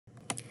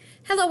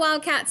Hello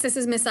Wildcats, this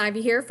is Miss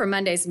Ivy here for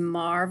Monday's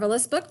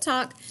Marvelous Book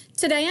Talk.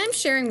 Today I'm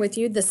sharing with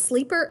you The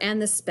Sleeper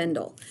and the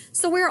Spindle.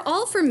 So we're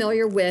all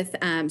familiar with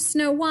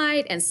Snow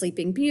White and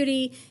Sleeping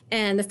Beauty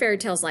and the fairy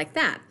tales like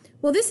that.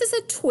 Well, this is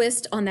a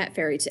twist on that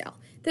fairy tale.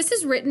 This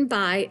is written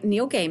by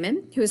Neil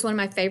Gaiman, who is one of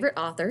my favorite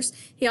authors.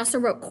 He also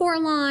wrote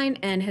Coraline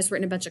and has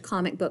written a bunch of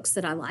comic books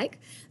that I like.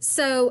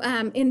 So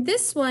in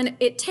this one,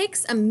 it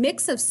takes a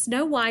mix of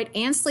Snow White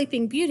and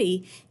Sleeping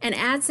Beauty and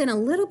adds in a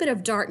little bit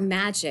of dark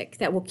magic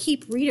that will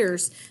keep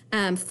readers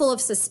full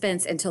of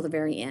suspense until the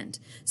very end.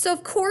 So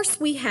of course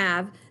we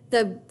have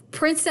the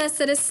princess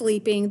that is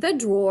sleeping, the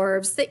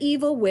dwarves, the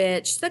evil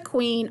witch, the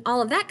queen,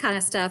 all of that kind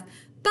of stuff,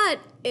 but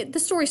the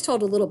story's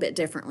told a little bit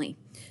differently.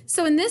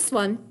 So in this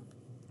one,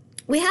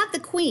 we have the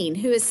queen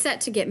who is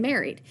set to get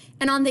married,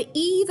 and on the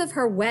eve of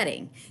her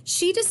wedding,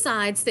 she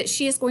decides that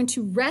she is going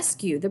to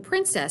rescue the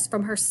princess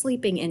from her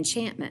sleeping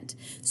enchantment.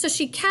 So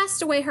she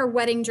casts away her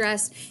wedding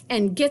dress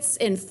and gets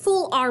in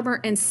full armor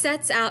and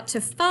sets out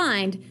to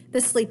find the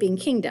sleeping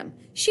kingdom.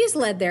 She is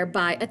led there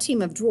by a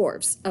team of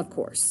dwarves, of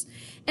course.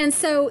 And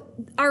so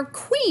our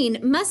queen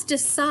must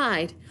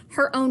decide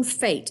her own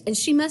fate, and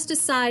she must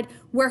decide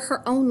where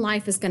her own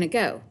life is going to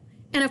go.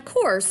 And of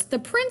course, the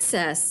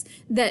princess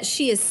that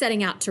she is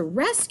setting out to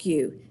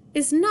rescue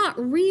is not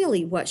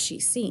really what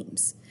she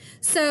seems.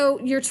 So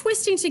you're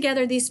twisting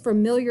together these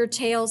familiar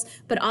tales,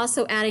 but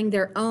also adding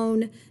their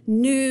own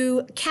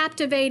new,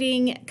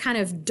 captivating, kind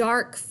of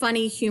dark,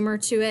 funny humor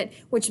to it,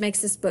 which makes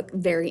this book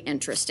very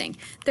interesting.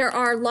 There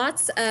are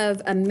lots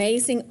of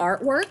amazing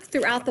artwork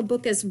throughout the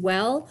book as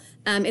well.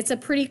 It's a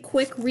pretty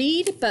quick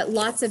read, but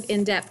lots of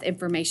in-depth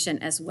information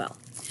as well.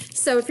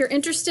 So if you're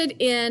interested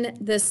in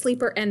The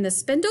Sleeper and the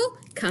Spindle,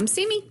 come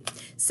see me.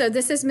 So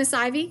this is Miss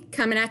Ivy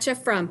coming at you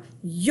from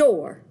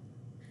your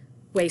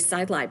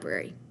Wayside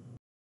Library.